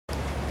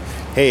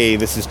Hey,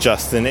 this is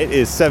Justin. It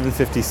is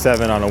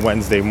 7:57 on a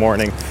Wednesday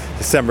morning,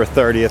 December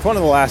 30th, one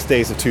of the last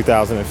days of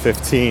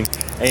 2015,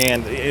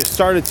 and it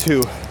started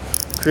to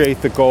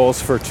create the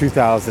goals for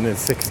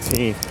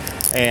 2016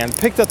 and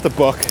picked up the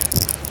book,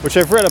 which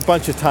I've read a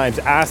bunch of times.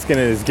 Asking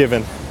It Is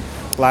Given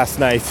last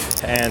night,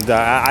 and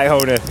I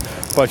own a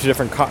bunch of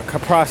different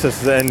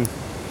processes, and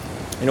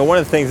one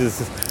of the things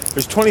is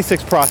there's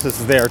 26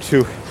 processes there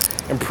to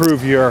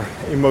improve your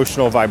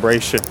emotional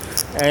vibration,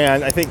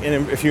 and I think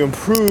if you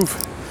improve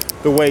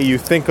the way you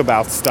think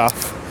about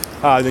stuff,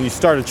 then you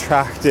start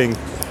attracting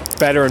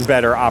better and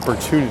better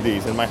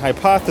opportunities. And my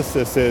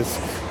hypothesis is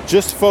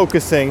just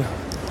focusing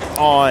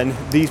on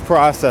these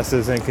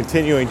processes and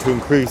continuing to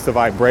increase the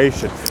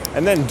vibration,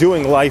 and then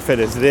doing life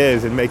as it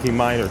is and making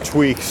minor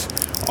tweaks,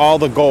 all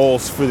the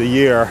goals for the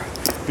year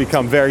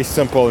become very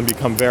simple and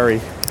become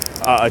very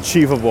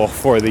achievable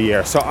for the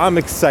year. So I'm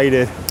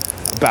excited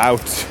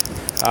about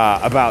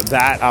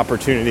that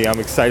opportunity. I'm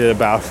excited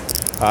about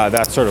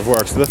that sort of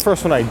work. So the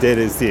first one I did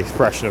is the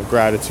expression of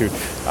gratitude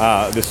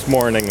this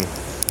morning.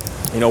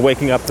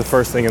 Waking up the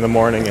first thing in the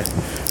morning and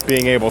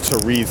being able to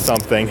read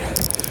something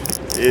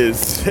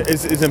is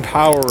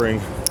empowering,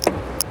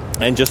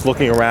 and just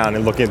looking around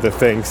and looking at the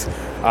things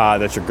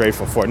that you're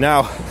grateful for.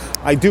 Now,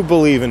 I do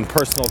believe in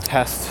personal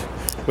tests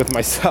with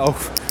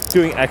myself.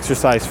 Doing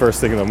exercise first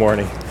thing in the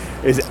morning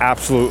is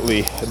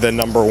absolutely the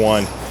number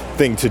one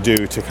thing to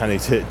do to kind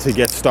of to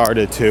get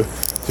started, to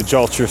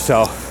jolt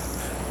yourself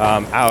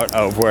out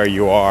of where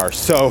you are.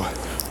 So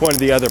one of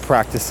the other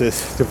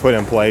practices to put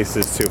in place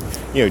is to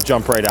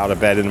jump right out of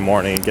bed in the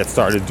morning and get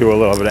started, do a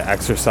little bit of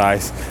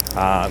exercise,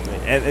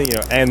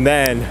 and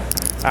then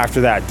after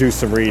that do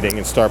some reading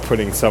and start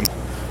putting some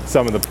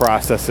of the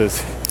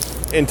processes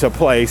into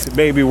place.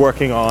 Maybe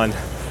working on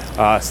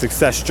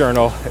success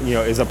journal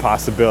is a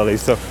possibility.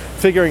 So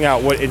figuring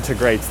out what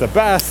integrates the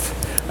best.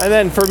 And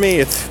then for me,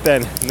 it's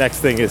then next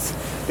thing is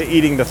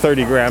eating the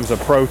 30 grams of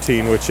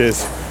protein, which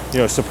is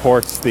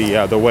supports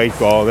the weight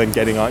goal. Then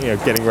getting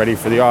ready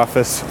for the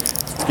office,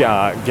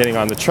 getting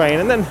on the train,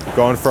 and then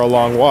going for a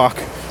long walk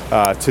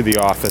to the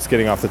office.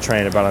 Getting off the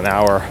train about an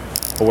hour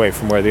away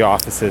from where the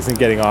office is, and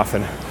getting off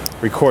and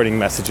recording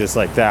messages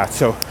like that.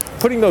 So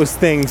putting those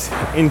things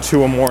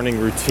into a morning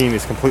routine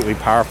is completely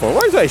powerful.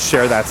 Why do I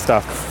share that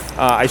stuff?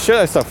 I share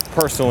that stuff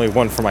personally,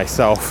 one, for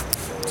myself,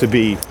 to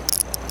be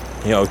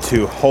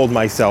to hold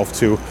myself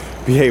to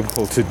be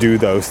able to do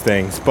those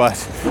things. But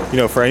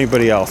for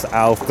anybody else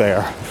out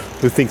there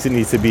who thinks it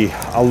needs to be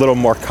a little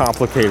more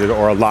complicated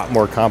or a lot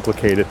more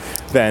complicated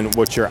than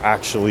what you're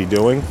actually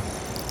doing,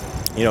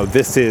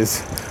 this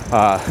is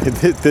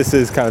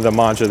kind of the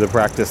mantra, the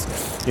practice,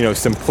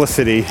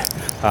 simplicity,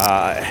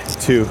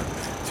 to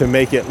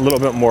make it a little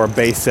bit more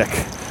basic,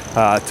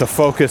 to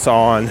focus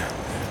on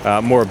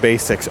more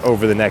basics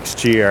over the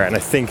next year. And I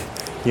think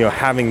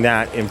having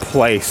that in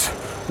place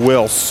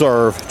will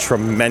serve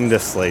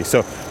tremendously.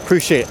 So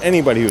appreciate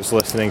anybody who's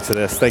listening to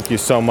this. Thank you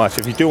so much.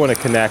 If you do want to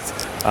connect,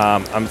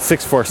 I'm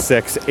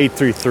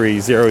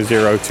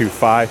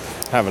 646-833-0025.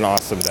 Have an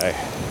awesome day.